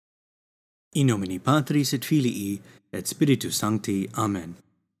In nomine Patris et Filii et Spiritus Sancti. Amen.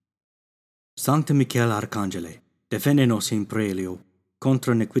 Sancta Michael Arcangele, defende nos in proelio,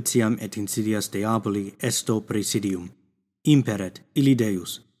 contra nequitiam et insidias diaboli esto praesidium. Imperet, illi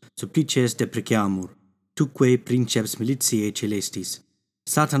Deus, supplices depreciamur, tuque princeps militiae celestis,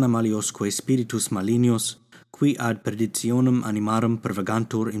 Satana maliosque spiritus malignos, qui ad perditionem animarum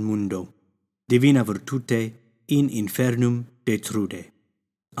pervagantur in mundo, divina virtute in infernum detrude.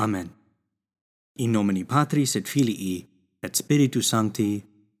 Amen. In nomine Patris et Filii et Spiritus Sancti.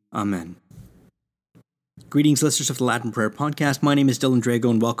 Amen. Greetings, listeners of the Latin Prayer Podcast. My name is Dylan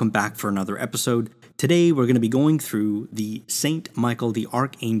Drago, and welcome back for another episode. Today, we're going to be going through the Saint Michael the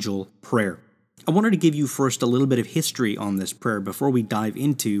Archangel prayer. I wanted to give you first a little bit of history on this prayer before we dive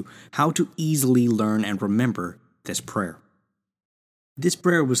into how to easily learn and remember this prayer. This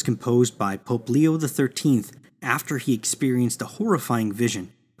prayer was composed by Pope Leo XIII after he experienced a horrifying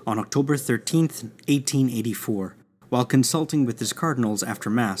vision on October 13th, 1884, while consulting with his cardinals after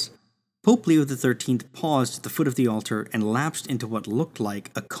Mass. Pope Leo XIII paused at the foot of the altar and lapsed into what looked like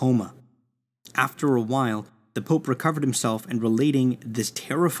a coma. After a while, the Pope recovered himself and relating this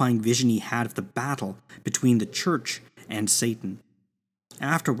terrifying vision he had of the battle between the Church and Satan.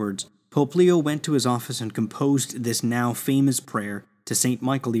 Afterwards, Pope Leo went to his office and composed this now famous prayer to Saint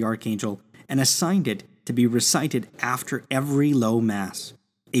Michael the Archangel and assigned it to be recited after every low Mass,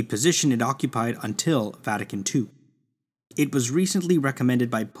 a position it occupied until Vatican II. It was recently recommended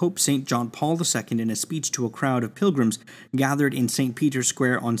by Pope St. John Paul II in a speech to a crowd of pilgrims gathered in St. Peter's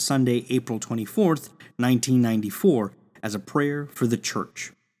Square on Sunday, April 24th, 1994, as a prayer for the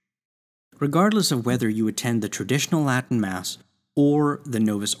Church. Regardless of whether you attend the traditional Latin Mass or the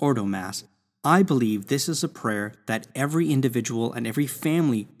Novus Ordo Mass, I believe this is a prayer that every individual and every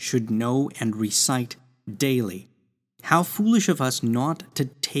family should know and recite daily. How foolish of us not to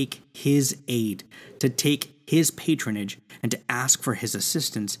take His aid, to take His patronage, and to ask for His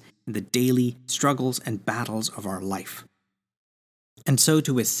assistance in the daily struggles and battles of our life. And so,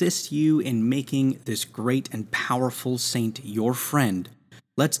 to assist you in making this great and powerful saint your friend,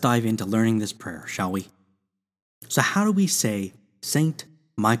 let's dive into learning this prayer, shall we? So how do we say Saint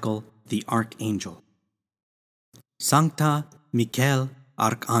Michael the Archangel? Sancta Michael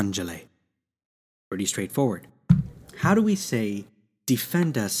Arcangele. Pretty straightforward. How do we say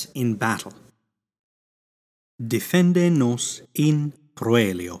defend us in battle? Defende nos in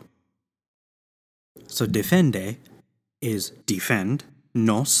proelio. So defende is defend,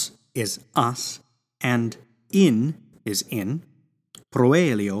 nos is us, and in is in,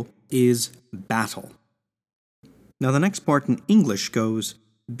 proelio is battle. Now the next part in English goes,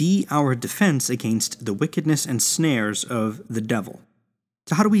 be our defense against the wickedness and snares of the devil.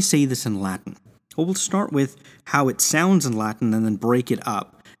 So how do we say this in Latin? Well, we'll start with how it sounds in Latin and then break it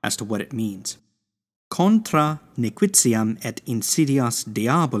up as to what it means. Contra nequitiam et insidias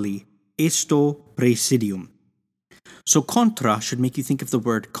diaboli esto praesidium. So contra should make you think of the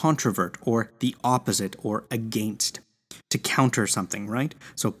word controvert, or the opposite, or against, to counter something, right?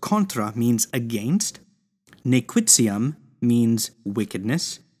 So contra means against, nequitiam means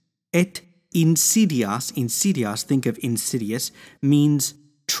wickedness, et insidias, think of insidious, means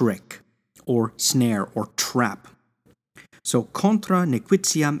trick, or snare, or trap. So contra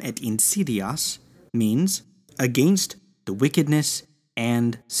nequitiam et insidias means against the wickedness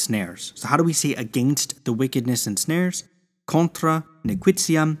and snares. So how do we say against the wickedness and snares? Contra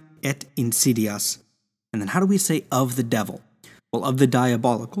nequitiam et insidias. And then how do we say of the devil? Well, of the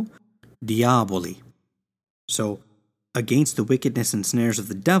diabolical, diaboli. So against the wickedness and snares of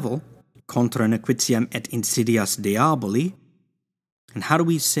the devil, contra nequitiam et insidias diaboli. And how do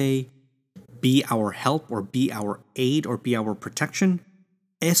we say be our help, or be our aid, or be our protection?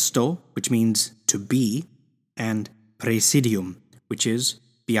 Esto, which means to be, and praesidium, which is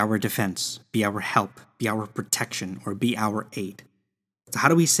be our defense, be our help, be our protection, or be our aid. So how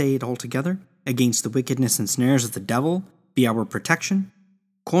do we say it all together? Against the wickedness and snares of the devil, be our protection.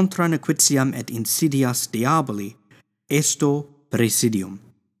 Contra nequitiam et insidias diaboli, esto praesidium.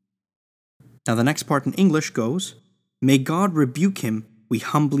 Now the next part in English goes, may God rebuke him, we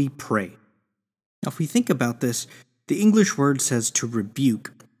humbly pray. Now if we think about this, the English word says to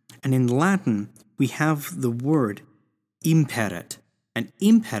rebuke, and in Latin we have the word imperet, and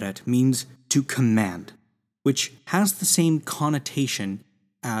imperet means to command, which has the same connotation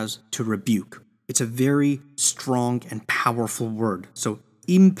as to rebuke. It's a very strong and powerful word. So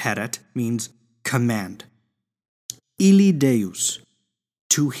imperet means command. Illi Deus,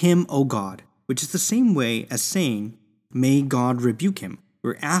 to him, O God, which is the same way as saying, may God rebuke him.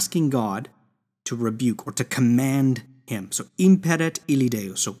 We're asking God to rebuke or to command him. So imperet illi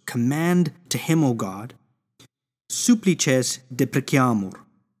Deus, so command to him, O God. Supplices depreciamur.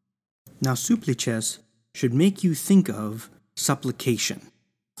 Now supplices should make you think of supplication.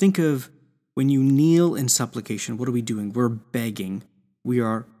 Think of when you kneel in supplication, what are we doing? We're begging. We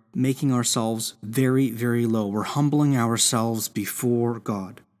are making ourselves very, very low. We're humbling ourselves before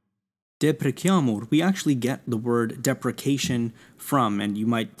God. Depreciamur, we actually get the word deprecation from, and you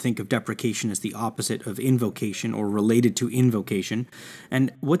might think of deprecation as the opposite of invocation or related to invocation.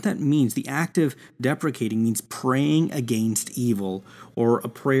 And what that means, the act of deprecating means praying against evil, or a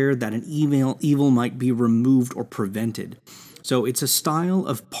prayer that an evil might be removed or prevented. So it's a style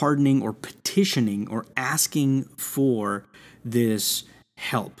of pardoning or petitioning or asking for this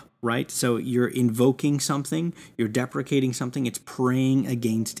help, right? So you're invoking something, you're deprecating something, it's praying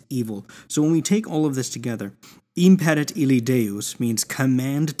against evil. So when we take all of this together, imperet illi Deus means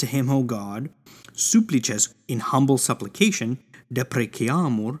command to him, O God, supplices, in humble supplication,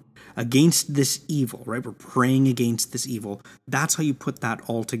 depreciamur, against this evil, right? We're praying against this evil. That's how you put that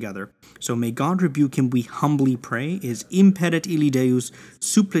all together. So may God rebuke him, we humbly pray, is imperet illi Deus,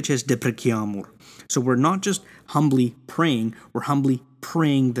 supplices depreciamur. So we're not just humbly praying, we're humbly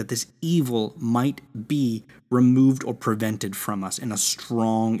praying that this evil might be removed or prevented from us in a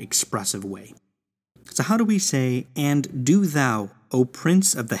strong, expressive way. So how do we say, and do thou, O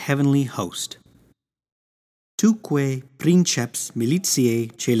Prince of the heavenly host, tuque princeps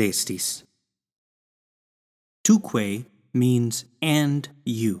militiae celestis. Tuque means and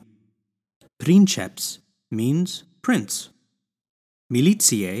you. Princeps means prince.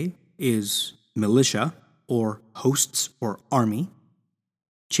 Militiae is militia or hosts or army.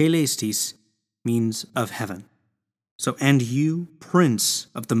 Celestis means of heaven. So, and you, prince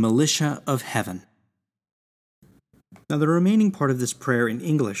of the militia of heaven. Now the remaining part of this prayer in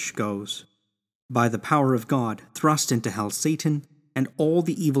English goes, by the power of God, thrust into hell Satan and all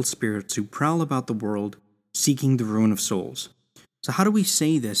the evil spirits who prowl about the world, seeking the ruin of souls. So how do we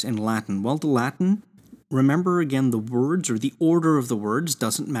say this in Latin? Well, the Latin, remember again, the words or the order of the words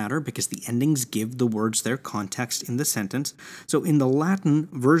doesn't matter because the endings give the words their context in the sentence. So in the Latin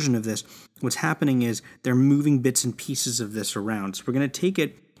version of this, what's happening is they're moving bits and pieces of this around. So we're going to take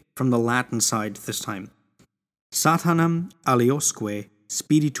it from the Latin side this time. Satanam aliosque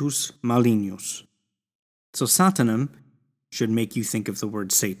spiritus malignos. So Satanam should make you think of the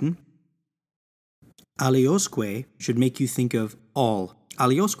word Satan. Aliosque should make you think of all.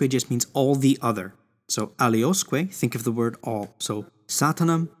 Aliosque just means all the other. So aliosque, think of the word all. So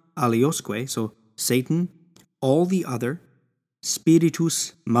Satanam aliosque, so Satan, all the other,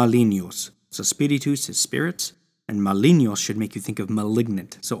 spiritus malignos. So spiritus is spirits, and malignos should make you think of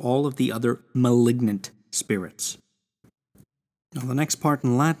malignant. So all of the other malignant spirits. Now the next part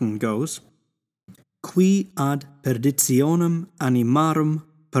in Latin goes, qui ad perditionem animarum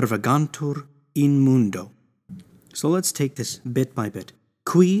pervagantur in mundo. So let's take this bit by bit.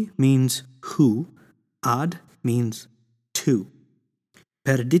 Qui means who, ad means to.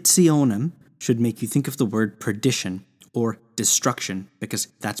 Perditionem should make you think of the word perdition or destruction because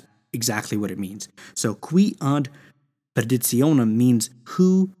that's exactly what it means. So qui ad perditionem means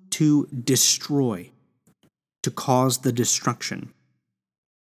who to destroy, to cause the destruction.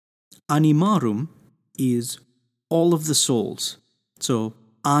 Animarum is all of the souls. So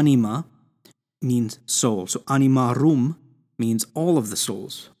anima means soul. So animarum means all of the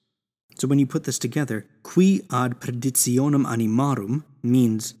souls. So when you put this together, qui ad perditionem animarum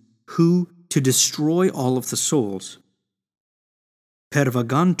means who to destroy all of the souls.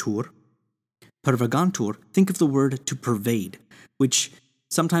 Pervagantur, think of the word to pervade, which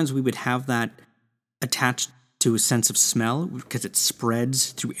sometimes we would have that attached to a sense of smell because it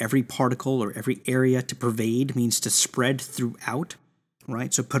spreads through every particle or every area. To pervade means to spread throughout,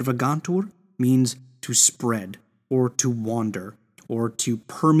 right? So pervagantur means to spread or to wander or to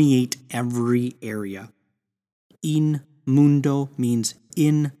permeate every area. In mundo means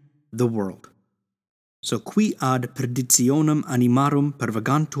in the world. So qui ad perditionem animarum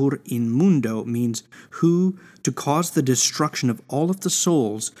pervagantur in mundo means who to cause the destruction of all of the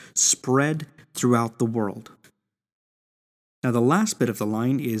souls spread throughout the world. Now the last bit of the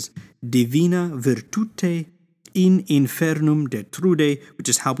line is divina virtute in infernum detrude, which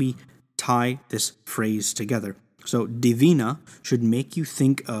is how we tie this phrase together. So divina should make you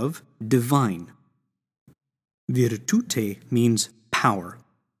think of divine. Virtute means power.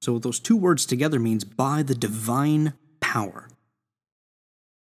 So those two words together means by the divine power.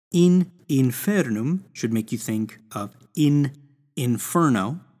 In infernum should make you think of in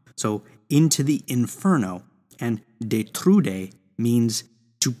inferno. So into the inferno. And detrude means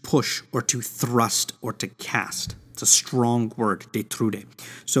to push or to thrust or to cast. It's a strong word, detrude.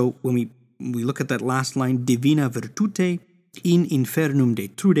 So when we look at that last line, divina virtute in infernum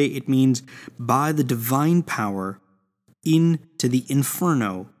detrude, it means by the divine power into the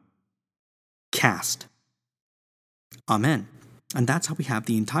inferno cast. Amen. And that's how we have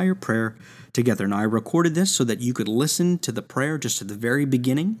the entire prayer together. Now, I recorded this so that you could listen to the prayer just at the very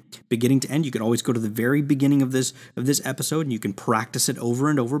beginning to end. You could always go to the very beginning of this episode, and you can practice it over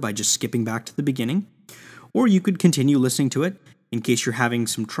and over by just skipping back to the beginning. Or you could continue listening to it in case you're having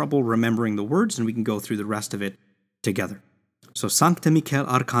some trouble remembering the words, and we can go through the rest of it together. So, Sancte Michael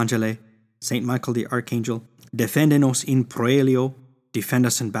Arcangele, Saint Michael the Archangel, defende nos in proelio, defend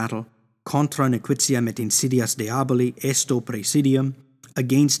us in battle, contra nequitiam et insidias diaboli esto praesidium,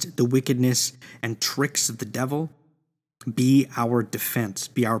 against the wickedness and tricks of the devil, be our defense,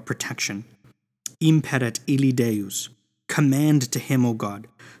 be our protection. Imperet illi Deus, command to him, O God,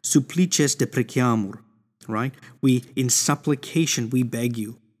 supplices depreciamur, right? We, in supplication, we beg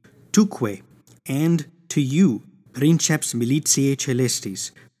you. Tuque, and to you, princeps militiae celestis,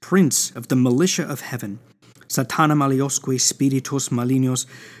 prince of the militia of heaven, Satana maliosque spiritus malignos,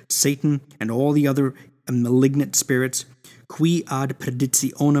 Satan and all the other malignant spirits, qui ad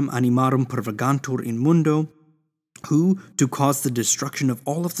perditionem animarum pervagantur in mundo, who, to cause the destruction of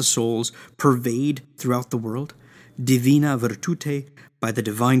all of the souls, pervade throughout the world, divina virtute, by the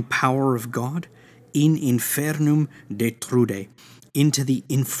divine power of God, in infernum detrude, into the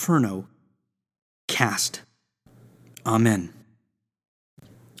inferno cast. Amen.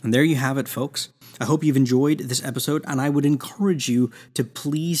 And there you have it, folks. I hope you've enjoyed this episode, and I would encourage you to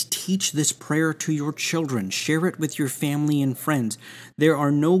please teach this prayer to your children. Share it with your family and friends. There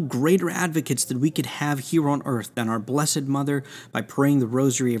are no greater advocates that we could have here on earth than our Blessed Mother by praying the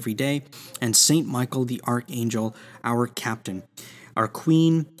Rosary every day, and Saint Michael the Archangel, our captain. Our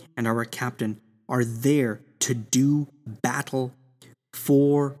Queen and our captain are there to do battle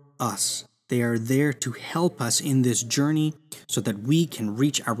for us. They are there to help us in this journey so that we can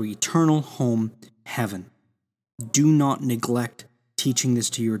reach our eternal home, heaven. Do not neglect teaching this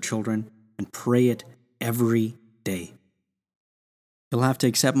to your children, and pray it every day. You'll have to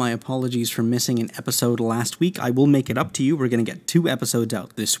accept my apologies for missing an episode last week. I will make it up to you. We're going to get 2 episodes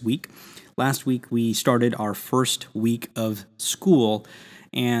out this week. Last week, we started our first week of school,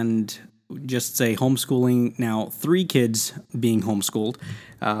 and just say homeschooling, now 3 kids being homeschooled,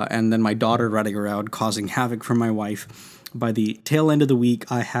 and then my daughter running around causing havoc for my wife. By the tail end of the week,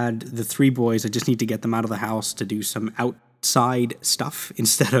 I had the 3 boys. I just need to get them out of the house to do some outside stuff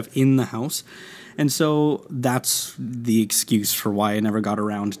instead of in the house. And so that's the excuse for why I never got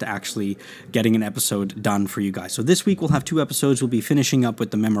around to actually getting an episode done for you guys. So this week we'll have 2 episodes. We'll be finishing up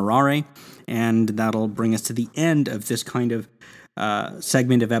with the Memorare, and that'll bring us to the end of this kind of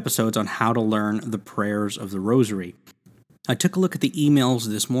segment of episodes on how to learn the prayers of the Rosary. I took a look at the emails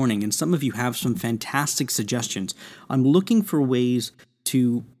this morning, and some of you have some fantastic suggestions. I'm looking for ways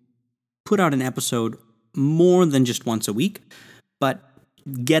to put out an episode more than just once a week, but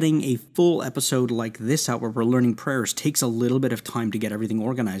getting a full episode like this out where we're learning prayers takes a little bit of time to get everything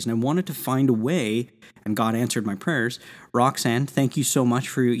organized, and I wanted to find a way, and God answered my prayers. Roxanne, thank you so much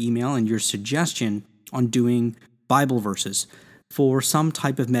for your email and your suggestion on doing Bible verses for some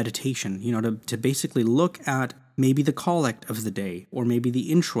type of meditation, to basically look at maybe the collect of the day, or maybe the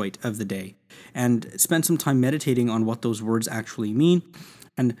introit of the day, and spend some time meditating on what those words actually mean,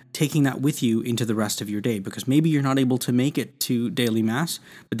 and taking that with you into the rest of your day, because maybe you're not able to make it to daily Mass,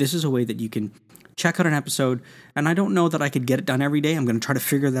 but this is a way that you can check out an episode, and I don't know that I could get it done every day. I'm going to try to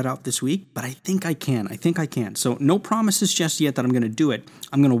figure that out this week, but I think I can. So no promises just yet that I'm going to do it.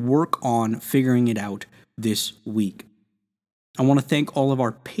 I'm going to work on figuring it out this week. I want to thank all of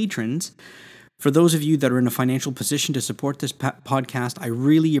our patrons. For those of you that are in a financial position to support this podcast, I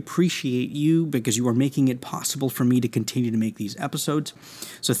really appreciate you, because you are making it possible for me to continue to make these episodes.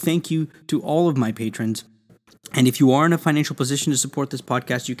 So thank you to all of my patrons. And if you are in a financial position to support this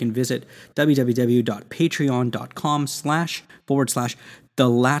podcast, you can visit www.patreon.com// The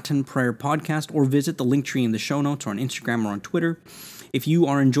Latin Prayer Podcast, or visit the link tree in the show notes, or on Instagram, or on Twitter. If you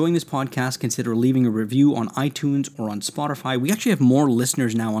are enjoying this podcast, consider leaving a review on iTunes or on Spotify. We actually have more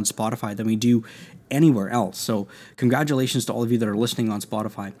listeners now on Spotify than we do anywhere else. So congratulations to all of you that are listening on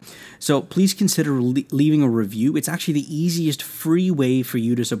Spotify. So please consider leaving a review. It's actually the easiest free way for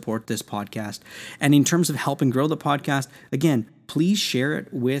you to support this podcast. And in terms of helping grow the podcast, again, please share it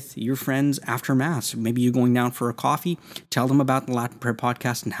with your friends after Mass. Maybe you're going down for a coffee. Tell them about the Latin Prayer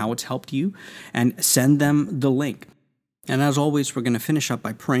Podcast and how it's helped you, and send them the link. And as always, we're going to finish up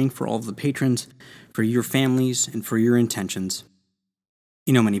by praying for all of the patrons, for your families, and for your intentions.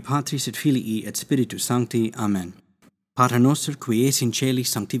 In nomine Patris et Filii et Spiritus Sancti. Amen. Pater noster, qui es in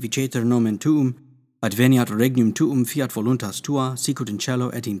celis, sanctificetur nomen tuum, adveniat regnum tuum, fiat voluntas tua, sicut in cielo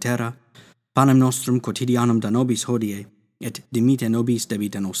et in terra. Panem nostrum quotidianum da nobis hodie, et dimite nobis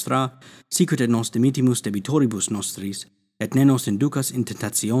debita nostra, sicut et nos dimitimus debitoribus nostris, et ne nos inducas in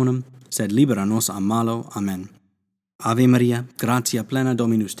tentationem, sed libera nos a malo. Amen. Ave Maria, gratia plena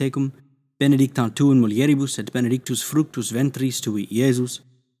Dominus tecum, benedicta tu in mulieribus, et benedictus fructus ventris tui, Iesus.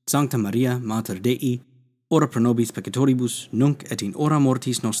 Sancta Maria, Mater Dei, ora pro nobis peccatoribus, nunc et in hora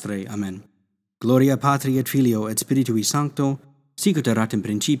mortis nostrae. Amen. Gloria Patri et Filio et Spiritui Sancto, sicut erat in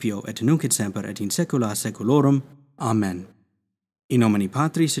principio, et nunc et semper, et in saecula saeculorum. Amen. In nomine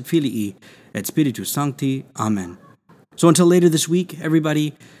Patris et Filii et Spiritus Sancti. Amen. So until later this week,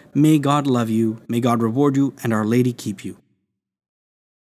 everybody, may God love you, may God reward you, and Our Lady keep you.